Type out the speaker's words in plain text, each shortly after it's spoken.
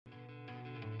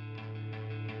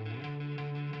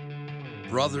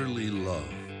brotherly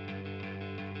love.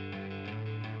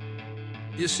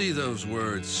 You see those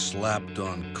words slapped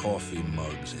on coffee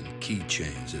mugs and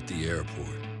keychains at the airport.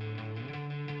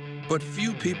 But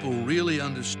few people really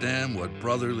understand what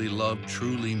brotherly love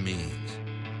truly means.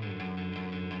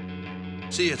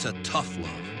 See, it's a tough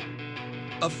love,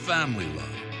 a family love.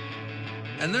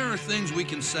 And there are things we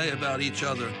can say about each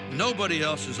other nobody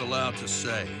else is allowed to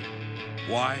say.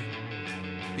 Why?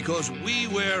 Because we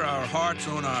wear our hearts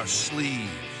on our sleeves,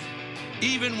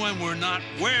 even when we're not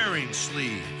wearing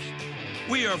sleeves.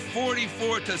 We are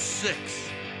 44-6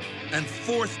 and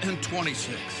 4th and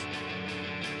 26.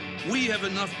 We have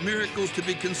enough miracles to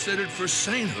be considered for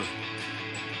sainthood.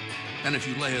 And if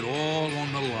you lay it all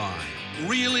on the line,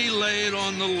 really lay it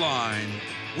on the line,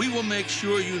 we will make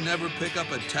sure you never pick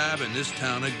up a tab in this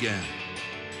town again.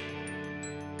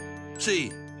 See,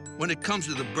 when it comes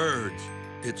to the birds,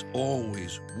 it's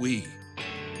always we.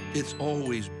 It's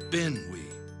always been we.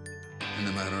 And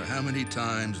no matter how many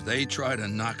times they try to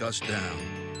knock us down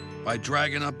by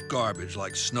dragging up garbage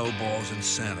like snowballs and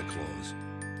Santa Claus,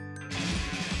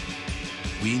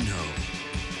 we know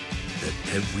that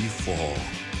every fall,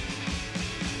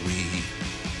 we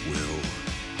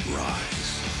will rise.